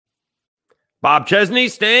Bob Chesney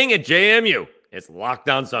staying at JMU. It's Locked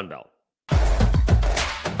On Sunbelt.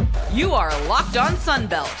 You are Locked On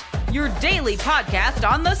Sunbelt, your daily podcast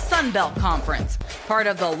on the Sunbelt Conference, part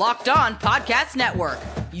of the Locked On Podcast Network,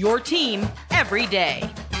 your team every day.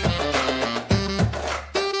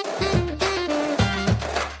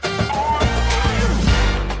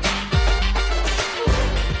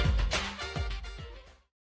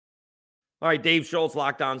 All right, Dave Schultz,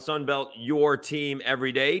 Locked On Sunbelt, your team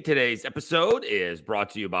every day. Today's episode is brought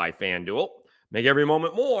to you by FanDuel. Make every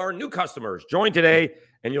moment more. New customers, join today,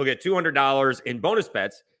 and you'll get $200 in bonus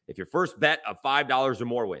bets if your first bet of $5 or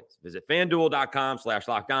more wins. Visit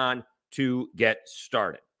FanDuel.com/LockedOn to get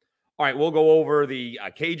started. All right, we'll go over the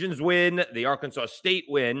Cajuns win, the Arkansas State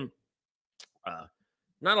win.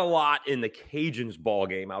 Not a lot in the Cajuns ball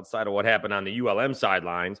game outside of what happened on the ULM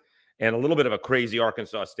sidelines, and a little bit of a crazy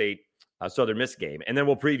Arkansas State Southern Miss game. And then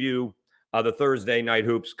we'll preview the Thursday night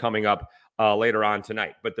hoops coming up later on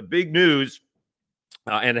tonight. But the big news,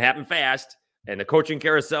 and it happened fast, and the coaching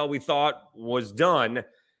carousel we thought was done,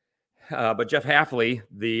 but Jeff Hafley,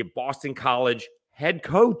 the Boston College head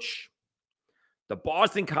coach,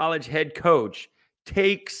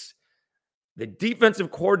 takes the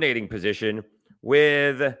defensive coordinating position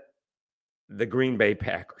with the Green Bay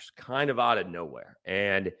Packers, kind of out of nowhere.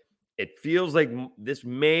 And it feels like this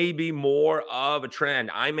may be more of a trend.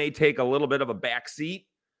 I may take a little bit of a back seat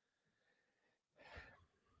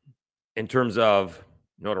in terms of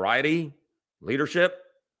notoriety, leadership,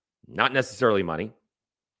 not necessarily money,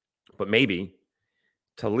 but maybe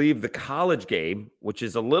to leave the college game, which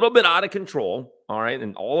is a little bit out of control. All right.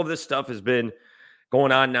 And all of this stuff has been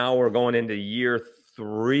going on now. We're going into year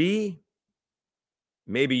 3,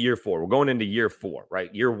 maybe year 4. We're going into year 4,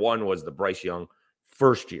 right? Year 1 was the Bryce Young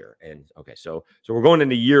first year. And okay, so we're going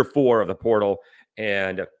into year 4 of the portal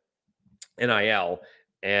and NIL,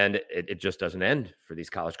 and it just doesn't end for these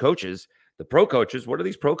college coaches. The pro coaches, what are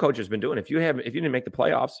these pro coaches been doing? If you didn't make the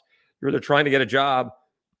playoffs, you're either trying to get a job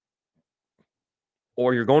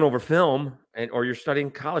or you're going over film or you're studying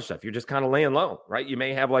college stuff. You're just kind of laying low, right? You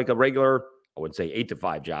may have like a regular, I wouldn't say 8 to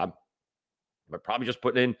 5 job, but probably just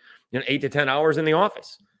putting in 8 to 10 hours in the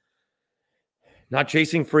office, not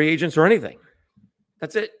chasing free agents or anything.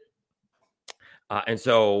 That's it. And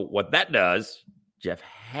so what that does, Jeff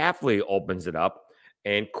Hafley opens it up,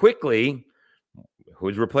 and quickly,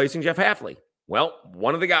 who's replacing Jeff Hafley? Well,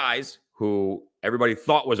 one of the guys who everybody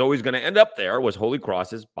thought was always going to end up there was Holy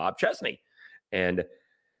Cross's Bob Chesney. And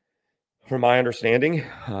from my understanding,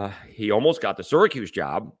 he almost got the Syracuse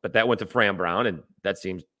job, but that went to Fran Brown, and that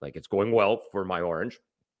seems like it's going well for my Orange.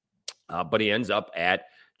 But he ends up at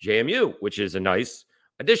JMU, which is a nice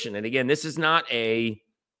addition. And again, this is not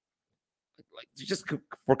just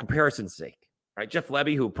for comparison's sake, right? Jeff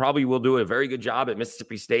Lebby, who probably will do a very good job at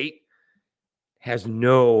Mississippi State, has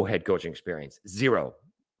no head coaching experience. 0.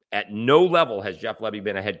 At no level has Jeff Lebby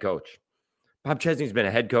been a head coach. Bob Chesney's been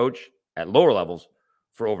a head coach at lower levels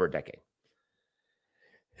for over a decade.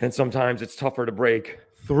 And sometimes it's tougher to break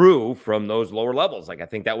through from those lower levels. Like I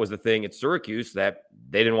think that was the thing at Syracuse, that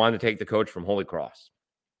they didn't want to take the coach from Holy Cross.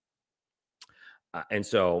 And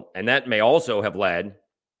that may also have led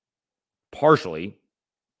partially,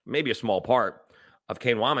 maybe a small part, of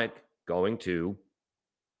Kane Womack going to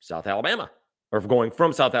South Alabama, or going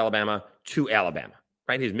from South Alabama to Alabama,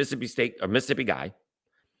 right? He's Mississippi State or Mississippi guy.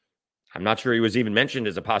 I'm not sure he was even mentioned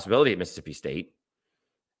as a possibility at Mississippi State.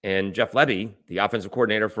 And Jeff Lebby, the offensive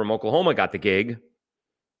coordinator from Oklahoma, got the gig.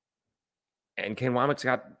 And Kane Womack's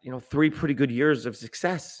got, 3 pretty good years of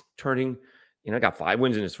success, turning, got 5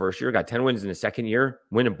 wins in his first year, got 10 wins in his second year,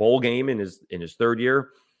 win a bowl game in his third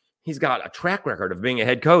year. He's got a track record of being a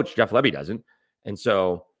head coach. Jeff Lebby doesn't. And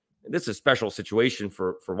so this is a special situation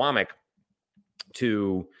for Womack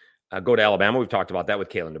to go to Alabama. We've talked about that with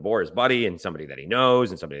Kalen DeBoer, his buddy, and somebody that he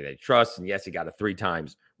knows and somebody that he trusts. And yes, he got a 3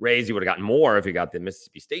 times raise. He would have gotten more if he got the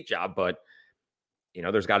Mississippi State job. But,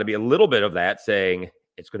 there's got to be a little bit of that saying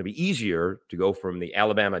it's going to be easier to go from the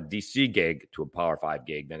Alabama DC gig to a Power 5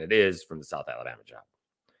 gig than it is from the South Alabama job.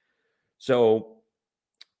 So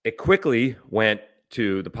it quickly went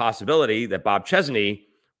to the possibility that Bob Chesney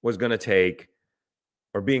was going to take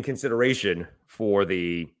or be in consideration for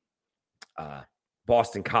the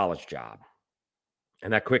Boston College job.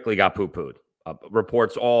 And that quickly got poo-pooed.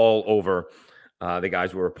 Reports all over the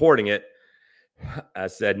guys who were reporting it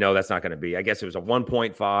said, no, that's not going to be. I guess it was a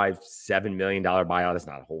 $1.57 million buyout. That's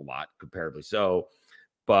not a whole lot, comparably so.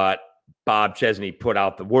 But Bob Chesney put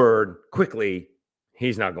out the word quickly,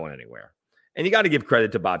 he's not going anywhere. And you got to give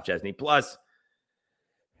credit to Bob Chesney. Plus,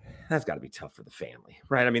 that's got to be tough for the family,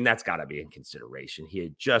 right? I mean, that's got to be in consideration. He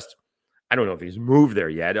had just, I don't know if he's moved there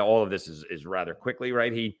yet. All of this is rather quickly,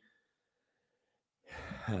 right? He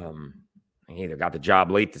either got the job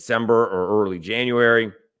late December or early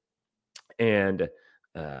January, and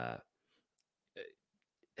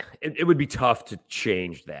it would be tough to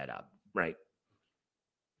change that up, right?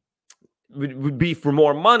 It would be for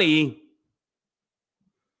more money,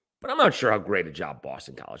 but I'm not sure how great a job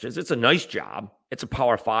Boston College is. It's a nice job. It's a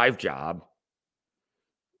Power 5 job.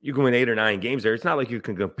 You can win 8 or 9 games there. It's not like you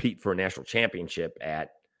can compete for a national championship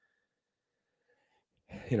at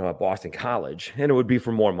Boston College, and it would be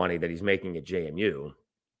for more money that he's making at JMU.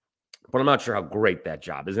 But I'm not sure how great that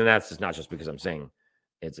job is, and that's just not just because I'm saying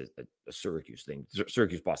it's a Syracuse thing,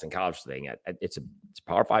 Syracuse-Boston College thing. It's a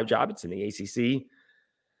Power 5 job. It's in the ACC,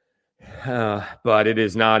 but it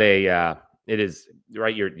is not a. It is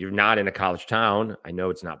right. You're not in a college town. I know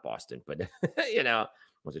it's not Boston, but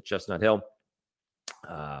was it Chestnut Hill?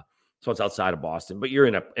 So it's outside of Boston, but you're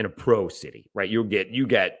in a pro city, right? You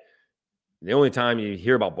get. The only time you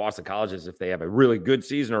hear about Boston College is if they have a really good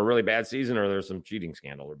season or a really bad season, or there's some cheating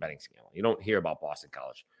scandal or betting scandal. You don't hear about Boston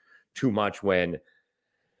College too much when,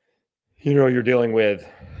 you're dealing with,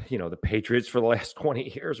 the Patriots for the last 20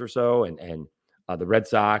 years or so, and the Red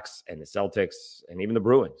Sox and the Celtics and even the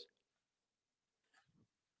Bruins.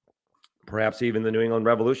 Perhaps even the New England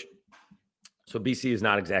Revolution. So BC is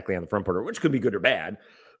not exactly on the front burner, which could be good or bad,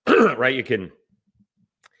 right? You can...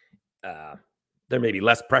 there may be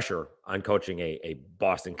less pressure on coaching a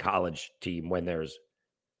Boston College team when there's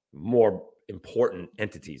more important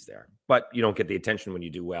entities there. But you don't get the attention when you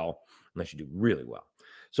do well, unless you do really well.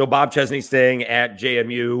 So Bob Chesney staying at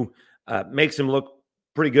JMU makes him look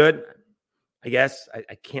pretty good, I guess.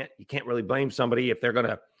 You can't really blame somebody if they're going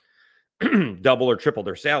to double or triple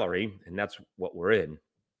their salary, and that's what we're in.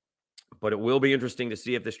 But it will be interesting to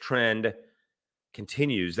see if this trend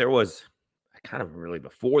continues. There was kind of really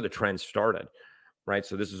before the trend started, right?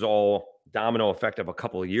 So this is all domino effect of a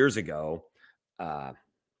couple of years ago. Ron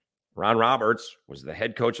Roberts was the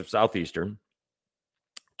head coach of Southeastern,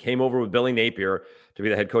 came over with Billy Napier to be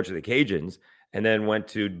the head coach of the Cajuns, and then went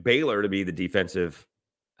to Baylor to be the defensive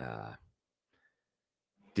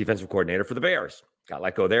coordinator for the Bears. Got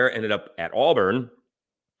let go there, ended up at Auburn,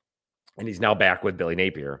 and he's now back with Billy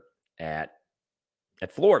Napier at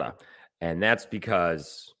Florida. And that's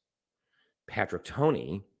because Patrick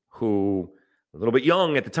Toney, who a little bit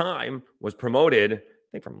young at the time, was promoted, I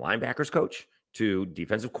think, from linebackers coach to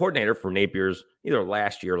defensive coordinator for Napier's either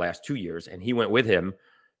last 2 years. And he went with him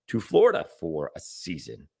to Florida for a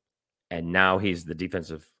season. And now he's the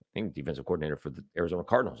defensive coordinator for the Arizona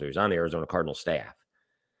Cardinals. So he's on the Arizona Cardinals staff.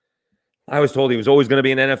 I was told he was always going to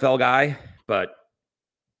be an NFL guy, but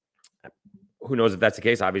who knows if that's the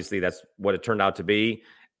case? Obviously, that's what it turned out to be.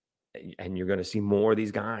 And you're going to see more of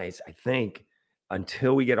these guys, I think,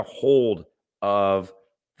 until we get a hold of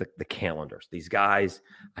the calendars. These guys,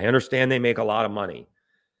 I understand they make a lot of money,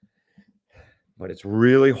 but it's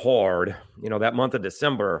really hard. That month of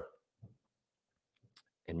December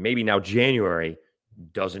and maybe now January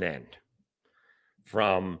doesn't end.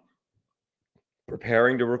 From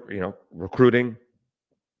preparing to, recruiting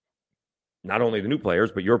not only the new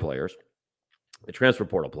players, but your players, the transfer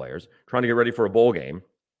portal players, trying to get ready for a bowl game,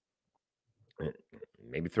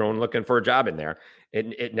 maybe looking for a job in there.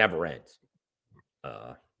 It never ends.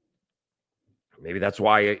 Maybe that's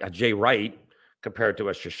why a Jay Wright compared to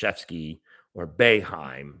a Krzyzewski or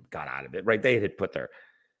Boeheim got out of it, right? They had put their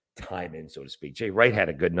time in, so to speak. Jay Wright had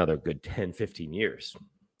another good 10, 15 years.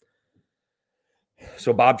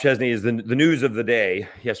 So Bob Chesney is the news of the day.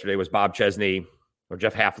 Yesterday was Bob Chesney or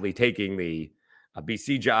Jeff Hafley taking the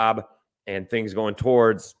BC job and things going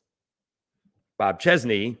towards Bob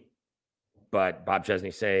Chesney, but Bob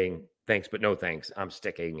Chesney saying, thanks, but no thanks. I'm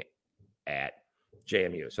sticking at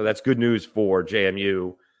JMU. So that's good news for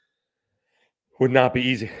JMU. Would not be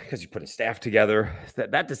easy because you put a staff together.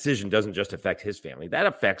 That decision doesn't just affect his family. That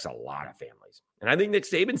affects a lot of families. And I think Nick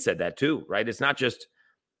Saban said that too, right? It's not just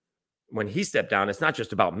when he stepped down, it's not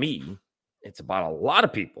just about me. It's about a lot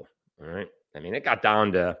of people. All right. I mean, it got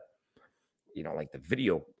down to, like the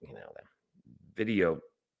video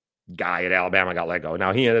guy at Alabama got let go.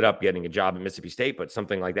 Now he ended up getting a job at Mississippi State, but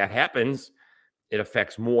something like that happens, it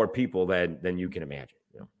affects more people than you can imagine.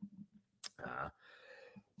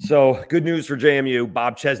 So good news for JMU.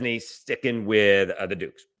 Bob Chesney sticking with the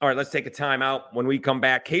Dukes. All right, let's take a timeout. When we come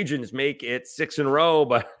back, Cajuns make it 6 in a row,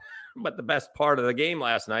 but the best part of the game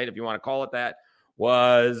last night, if you want to call it that,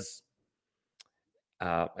 was,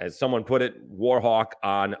 as someone put it, Warhawk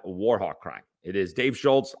on Warhawk crime. It is Dave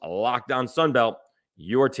Schultz, Locked On Sunbelt,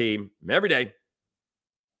 your team every day.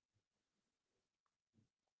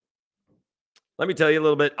 let me tell you a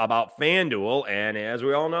little bit about FanDuel. And as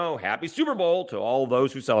we all know, happy Super Bowl to all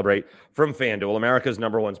those who celebrate from FanDuel, America's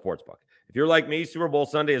 #1 sportsbook. If you're like me, Super Bowl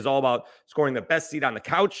Sunday is all about scoring the best seat on the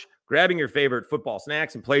couch, grabbing your favorite football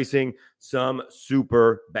snacks, and placing some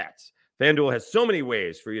super bets. FanDuel has so many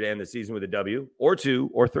ways for you to end the season with a W or 2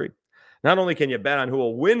 or 3. Not only can you bet on who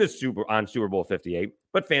will win the Super Bowl 58,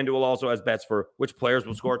 but FanDuel also has bets for which players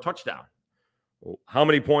will score a touchdown, how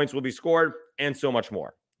many points will be scored, and so much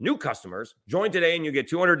more. New customers, join today and you get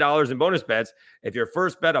 $200 in bonus bets if your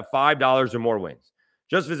first bet of $5 or more wins.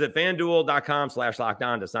 Just visit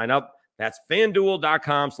FanDuel.com/lockedon to sign up. That's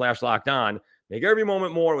FanDuel.com/lockedon. Make every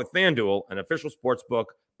moment more with FanDuel, an official sportsbook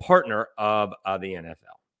partner of the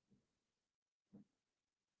NFL.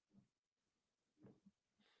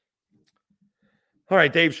 All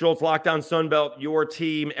right, Dave Schultz, Lockdown Sunbelt, your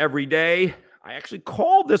team every day. I actually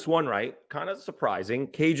called this one right. Kind of surprising.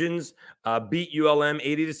 Cajuns beat ULM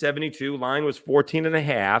 80-72. Line was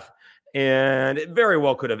 14.5, and it very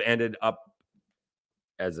well could have ended up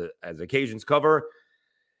as a Cajuns cover.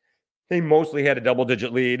 They mostly had a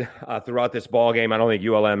double-digit lead throughout this ball game. I don't think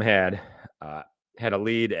ULM had a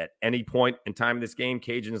lead at any point in time in this game.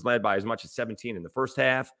 Cajuns led by as much as 17 in the first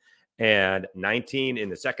half and 19 in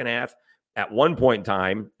the second half. At one point in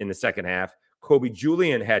time in the second half, Kobe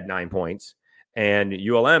Julian had 9 points, and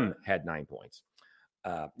ULM had 9 points.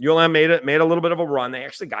 ULM made a little bit of a run. I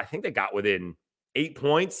think they got within 8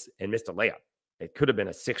 points and missed a layup. It could have been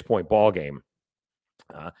a 6-point ball game.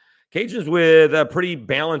 Cajuns with a pretty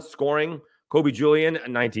balanced scoring. Kobe Julian,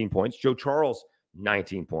 19 points. Joe Charles,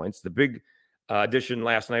 19 points. The big addition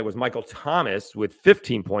last night was Michael Thomas with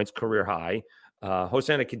 15 points, career high.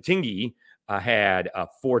 Hosanna Kintingi had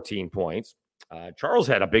 14 points. Charles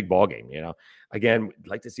had a big ball game. Again, we'd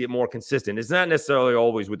like to see it more consistent. It's not necessarily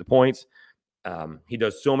always with the points. He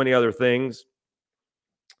does so many other things.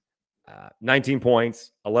 19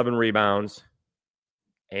 points, 11 rebounds,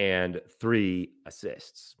 and 3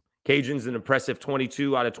 assists. Cajuns an impressive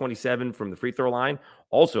 22 out of 27 from the free throw line.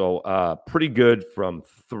 Also pretty good from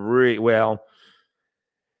 3. Well,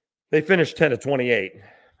 they finished 10 of 28.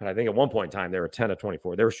 And I think at one point in time, they were 10 of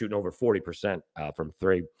 24. They were shooting over 40% from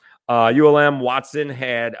 3. ULM Watson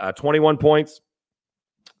had 21 points.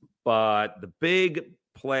 But the big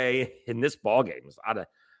play in this ballgame was out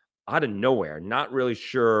of nowhere. Not really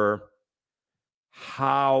sure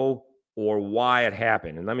how or why it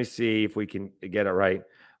happened. And let me see if we can get it right.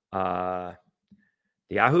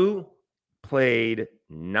 Yahoo played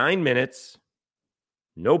 9 minutes,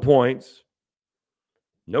 no points,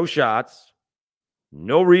 no shots,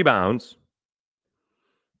 no rebounds,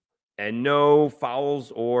 and no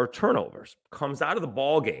fouls or turnovers. Comes out of the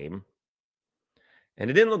ball game, and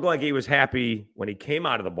it didn't look like he was happy when he came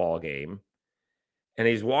out of the ball game. And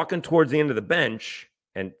he's walking towards the end of the bench,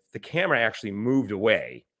 and the camera actually moved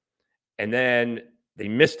away. And then they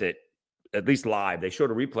missed it, at least live. They showed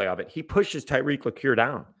a replay of it. He pushes Tyreek LaCure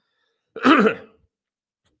down.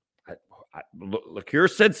 LaCure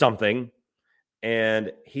said something,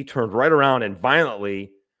 and he turned right around and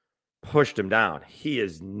violently pushed him down. He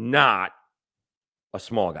is not a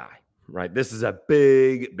small guy, right? This is a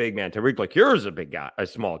big, big man. Tyreek LaCure is a big guy,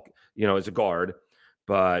 is a guard.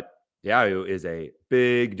 But Yahoo is a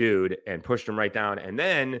big dude and pushed him right down. And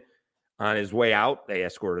then on his way out, they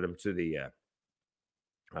escorted him to the,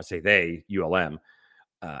 ULM,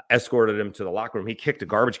 escorted him to the locker room. He kicked a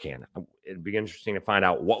garbage can. It'd be interesting to find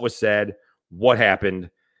out what was said, what happened.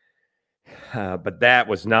 But that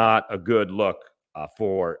was not a good look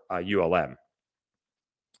for ULM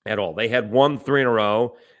at all. They had won 3 in a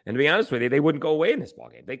row, and to be honest with you, they wouldn't go away in this ball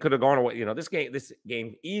game. They could have gone away. This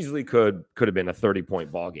game easily could have been a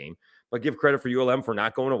 30-point ball game. But give credit for ULM for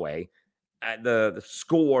not going away. The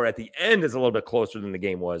score at the end is a little bit closer than the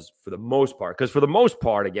game was for the most part. Because for the most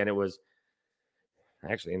part, again, it was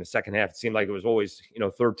actually in the second half. It seemed like it was always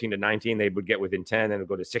 13-19. They would get within 10, then it'd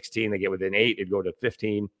go to 16. They get within 8, it'd go to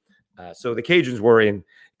 15. So the Cajuns were in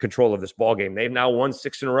control of this ball game. They've now won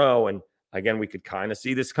 6 in a row, and again, we could kind of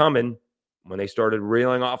see this coming when they started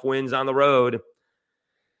reeling off wins on the road.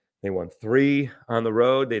 They won 3 on the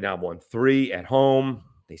road. They now won 3 at home.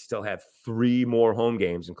 They still have 3 more home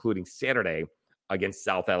games, including Saturday against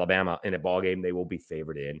South Alabama in a ball game they will be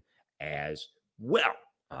favored in as well.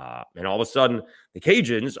 And all of a sudden, the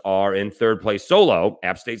Cajuns are in third place solo.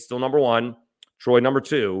 App State's still number 1, Troy number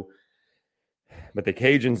 2. But the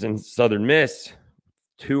Cajuns and Southern Miss,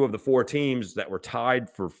 2 of the 4 teams that were tied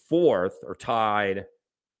for 4th or tied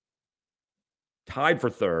for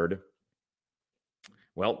 3rd.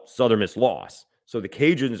 Well, Southern Miss lost. So the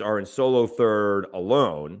Cajuns are in solo 3rd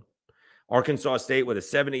alone. Arkansas State with a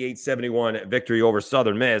 78-71 victory over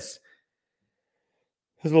Southern Miss.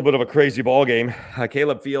 This is a little bit of a crazy ball game.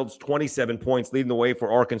 Caleb Fields, 27 points, leading the way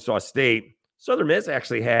for Arkansas State. Southern Miss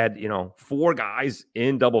actually had, 4 guys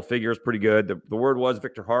in double figures, pretty good. The word was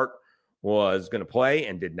Victor Hart was going to play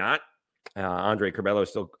and did not. Andre Curbelo is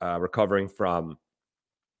still recovering from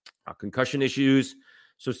concussion issues.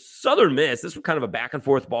 So Southern Miss, this was kind of a back and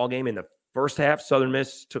forth ball game in the first half. Southern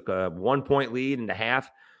Miss took a 1-point lead in the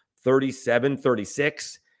half,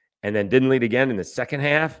 37-36, and then didn't lead again in the second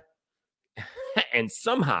half. And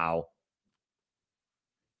somehow,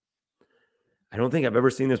 I don't think I've ever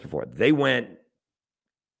seen this before. They went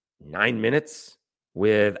 9 minutes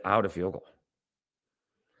without a field goal.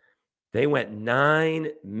 They went 9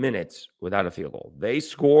 minutes without a field goal. They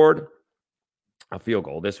scored a field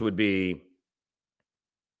goal. This would be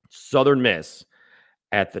Southern Miss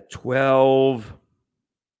at the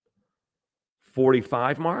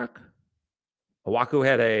 12:45 mark. Owaku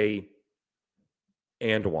had a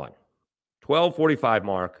and one. 12:45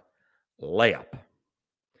 mark, layup.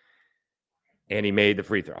 And he made the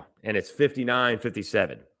free throw. And it's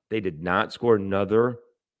 59-57. They did not score another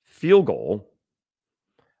field goal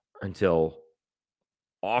until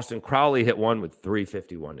Austin Crowley hit one with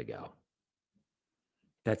 3:51 to go.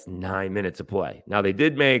 That's 9 minutes of play. Now, they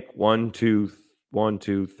did make 1, 2,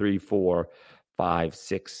 3, 4, 5,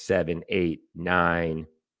 6, 7, 8, 9,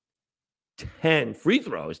 10 free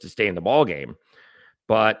throws to stay in the ball game.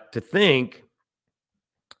 But to think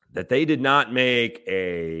that they did not make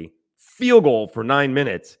a field goal for 9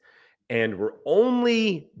 minutes and were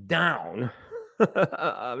only down.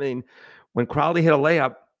 I mean, when Crowley hit a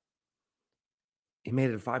layup, he made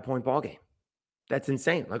it a 5-point ball game. That's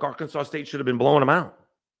insane. Like Arkansas State should have been blowing them out.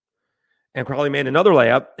 And Crowley made another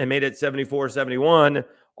layup and made it 74-71.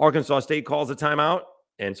 Arkansas State calls a timeout,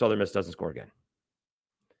 and Southern Miss doesn't score again.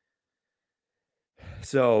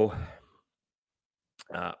 So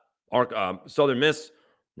Southern Miss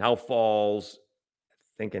now falls,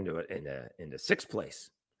 I think, into sixth place.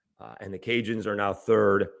 And the Cajuns are now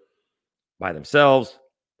third by themselves.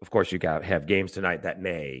 Of course, you got have games tonight that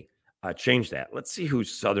may change that. Let's see who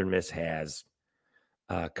Southern Miss has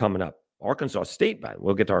coming up. Arkansas State,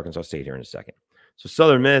 we'll get to Arkansas State here in a second. So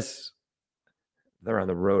Southern Miss, they're on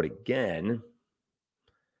the road again.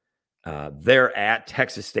 They're at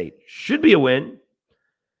Texas State. Should be a win.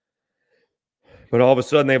 But all of a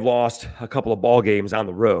sudden, they've lost a couple of ball games on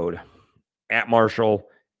the road at Marshall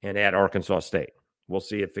and at Arkansas State. We'll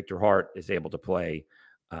see if Victor Hart is able to play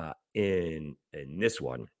in this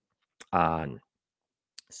one on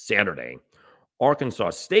Saturday. Arkansas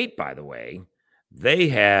State, by the way, they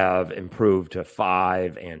have improved to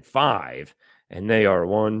 5-5, and they are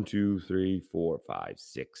 1, 2, 3, 4, 5,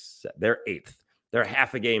 6, 7. They're 8th. They're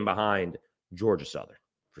half a game behind Georgia Southern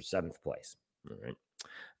for 7th place. All right.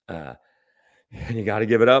 And you got to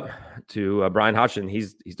give it up to Brian Hodgson.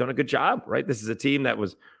 He's done a good job, right? This is a team that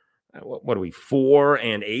was, what are we,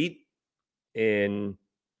 4-8 in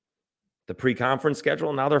the pre-conference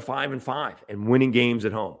schedule. Now they're 5-5 and winning games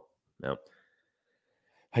at home. Now,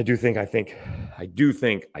 I do think I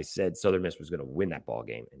said Southern Miss was going to win that ball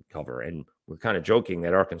game and cover. And we're kind of joking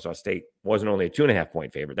that Arkansas State wasn't only a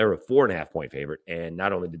 2.5-point favorite. They were a 4.5-point favorite. And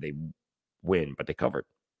not only did they win, but they covered.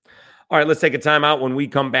 All right, let's take a timeout. When we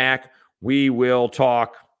come back, we will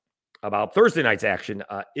talk about Thursday night's action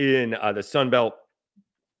in the Sun Belt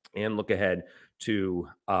and look ahead to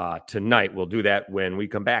tonight. We'll do that when we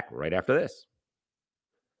come back right after this.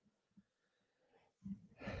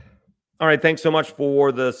 All right, thanks so much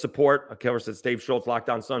for the support. Of course, it's Dave Schultz,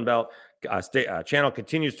 Locked On Sun Belt. Channel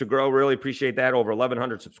continues to grow. Really appreciate that. Over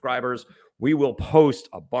 1,100 subscribers. We will post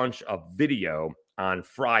a bunch of video on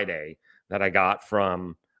Friday that I got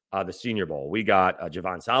from the Senior Bowl. We got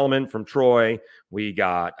Javon Solomon from Troy. We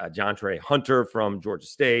got Jontre Hunter from Georgia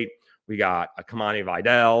State. We got Kamani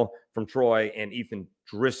Vidal from Troy and Ethan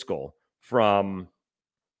Driscoll from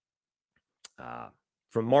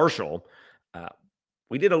Marshall.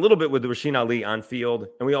 We did a little bit with Rasheen Ali on field,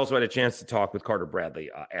 and we also had a chance to talk with Carter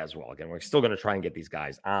Bradley as well. Again, we're still going to try and get these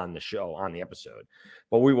guys on the show, on the episode,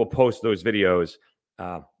 but we will post those videos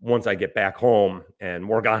once I get back home and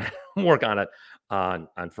work on it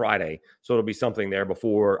on Friday. So it'll be something there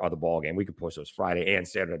before the ball game. We could post those Friday and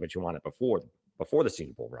Saturday, but you want it before the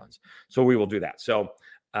Senior Bowl runs. So we will do that. So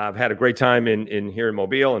I've had a great time in here in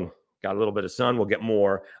Mobile and got a little bit of sun. We'll get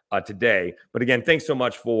more today. But again, thanks so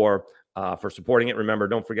much for supporting it. Remember,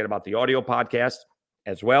 don't forget about the audio podcast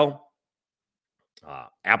as well.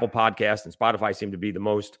 Apple Podcasts and Spotify seem to be the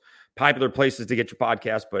most popular places to get your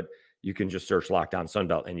podcast, but you can just search Locked On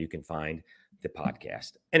Sunbelt and you can find the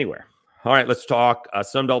podcast anywhere. All right, let's talk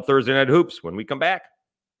Sunbelt Thursday Night Hoops when we come back.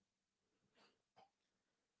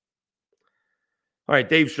 All right,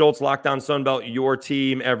 Dave Schultz, Locked On Sunbelt, your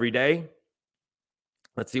team every day.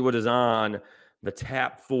 Let's see what is on the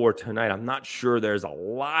tap for tonight. I'm not sure there's a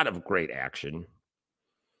lot of great action.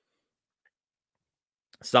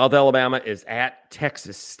 South Alabama is at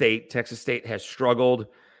Texas State. Texas State has struggled.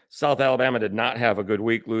 South Alabama did not have a good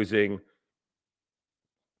week, losing.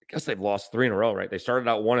 I guess they've lost 3 in a row, right? They started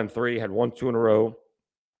out 1-3, had 1-2 in a row,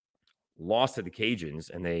 lost to the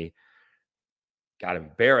Cajuns, and they got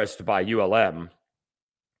embarrassed by ULM.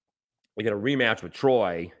 They get a rematch with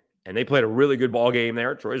Troy, and they played a really good ball game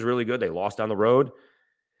there. Troy's really good. They lost on the road.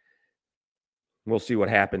 We'll see what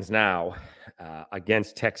happens now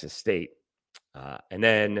against Texas State. And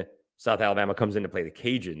then South Alabama comes in to play the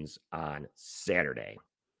Cajuns on Saturday.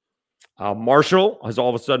 Marshall has all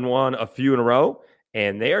of a sudden won a few in a row,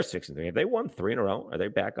 and they are 6-3. Have they won 3 in a row? Are they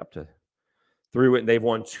back up to 3? They've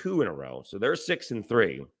won 2 in a row, so they're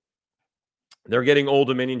 6-3. They're getting Old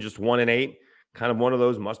Dominion just 1-8. Kind of one of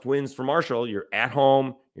those must wins for Marshall. You're at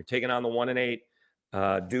home. You're taking on the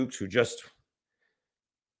 1-8 Dukes, who just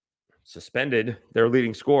suspended their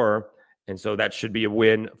leading scorer. And so that should be a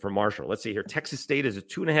win for Marshall. Let's see here. Texas State is a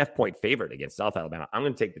 2.5-point favorite against South Alabama. I'm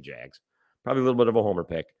going to take the Jags. Probably a little bit of a homer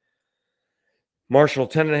pick. Marshall,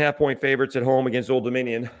 10.5-point favorites at home against Old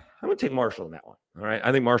Dominion. I'm going to take Marshall in that one. All right.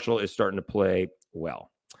 I think Marshall is starting to play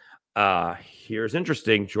well. Here's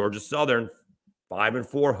interesting. Georgia Southern,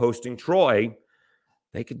 5-4, hosting Troy.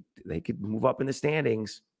 They could move up in the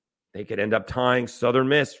standings. They could end up tying Southern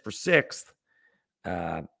Miss for 6th.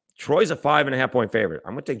 Troy's a 5.5-point favorite.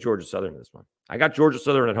 I'm going to take Georgia Southern in this one. I got Georgia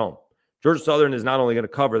Southern at home. Georgia Southern is not only going to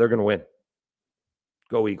cover, they're going to win.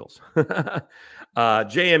 Go Eagles.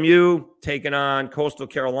 JMU taking on Coastal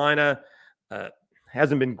Carolina.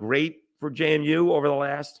 Hasn't been great for JMU over the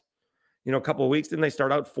last, couple of weeks. Didn't they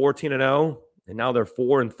start out 14-0? And now they're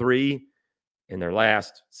 4-3 in their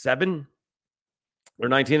last 7. They're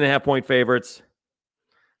 19.5-point favorites.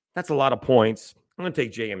 That's a lot of points. I'm going to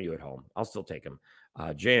take JMU at home. I'll still take them.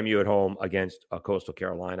 JMU at home against Coastal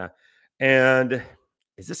Carolina. And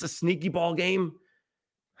is this a sneaky ball game?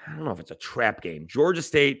 I don't know if it's a trap game. Georgia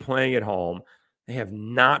State playing at home. They have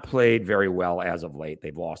not played very well as of late.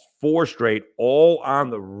 They've lost 4 straight, all on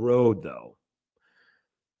the road, though.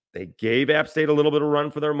 They gave App State a little bit of run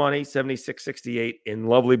for their money, 76-68 in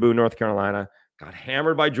lovely Boone, North Carolina. Got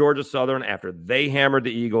hammered by Georgia Southern after they hammered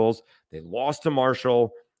the Eagles. They lost to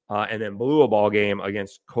Marshall and then blew a ball game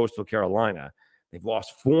against Coastal Carolina. They've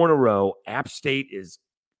lost 4 in a row. App State is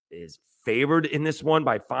favored in this one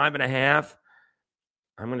by 5.5.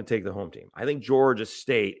 I'm going to take the home team. I think Georgia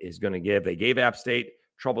State is going to they gave App State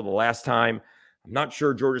trouble the last time. I'm not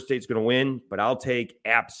sure Georgia State's going to win, but I'll take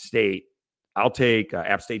App State. I'll take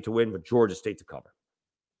App State to win, but Georgia State to cover.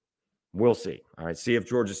 We'll see. All right, see if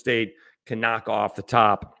Georgia State can knock off the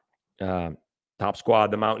top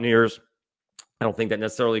squad, the Mountaineers. I don't think that's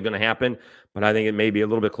necessarily going to happen, but I think it may be a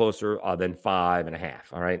little bit closer than 5.5.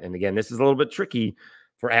 All right. And again, this is a little bit tricky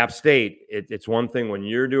for App State. It's one thing when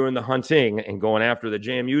you're doing the hunting and going after the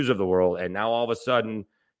JMUs of the world, and now all of a sudden,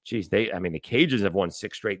 the Cajuns have won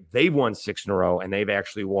 6 straight. They've won 6 in a row, and they've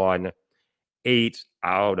actually won 8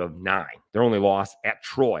 out of 9. Their only loss at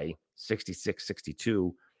Troy,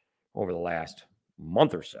 66-62 over the last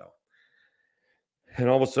month or so. And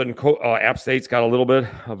all of a sudden, App State's got a little bit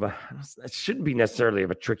of it shouldn't be necessarily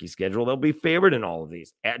of a tricky schedule. They'll be favored in all of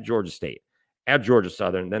these at Georgia State, at Georgia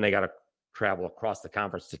Southern. Then they got to travel across the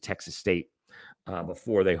conference to Texas State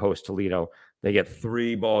before they host Toledo. They get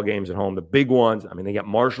 3 ball games at home. The big ones, they got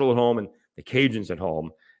Marshall at home and the Cajuns at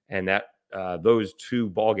home. And that those 2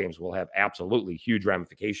 ball games will have absolutely huge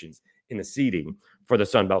ramifications in the seeding for the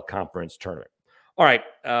Sun Belt Conference tournament. All right,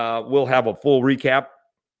 we'll have a full recap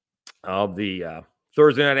of the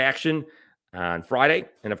Thursday night action on Friday.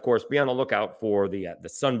 And, of course, be on the lookout for the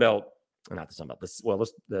Sun Belt, not the Sun Belt,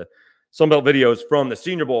 the Sun Belt videos from the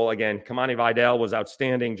Senior Bowl. Again, Kamani Vidal was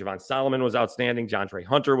outstanding. Javon Solomon was outstanding. John Trey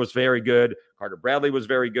Hunter was very good. Carter Bradley was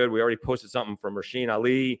very good. We already posted something from Rasheen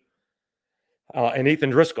Ali. And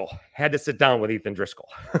Ethan Driscoll. Had to sit down with Ethan Driscoll.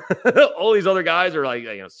 All these other guys are like,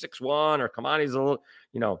 6'1", or Kamani's a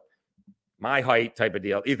little, my height type of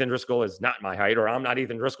deal. Ethan Driscoll is not my height, or I'm not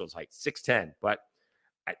Ethan Driscoll's height, 6'10". But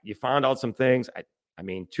you found out some things.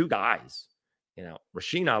 2 guys,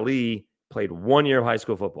 Rasheen Ali played 1 year of high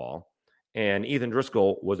school football, and Ethan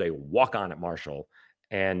Driscoll was a walk-on at Marshall.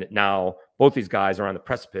 And now both these guys are on the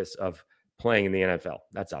precipice of playing in the NFL.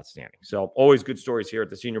 That's outstanding. So always good stories here at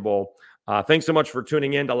the Senior Bowl. Thanks so much for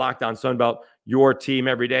tuning in to Locked On Sunbelt, your team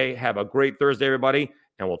every day. Have a great Thursday, everybody,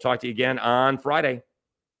 and we'll talk to you again on Friday.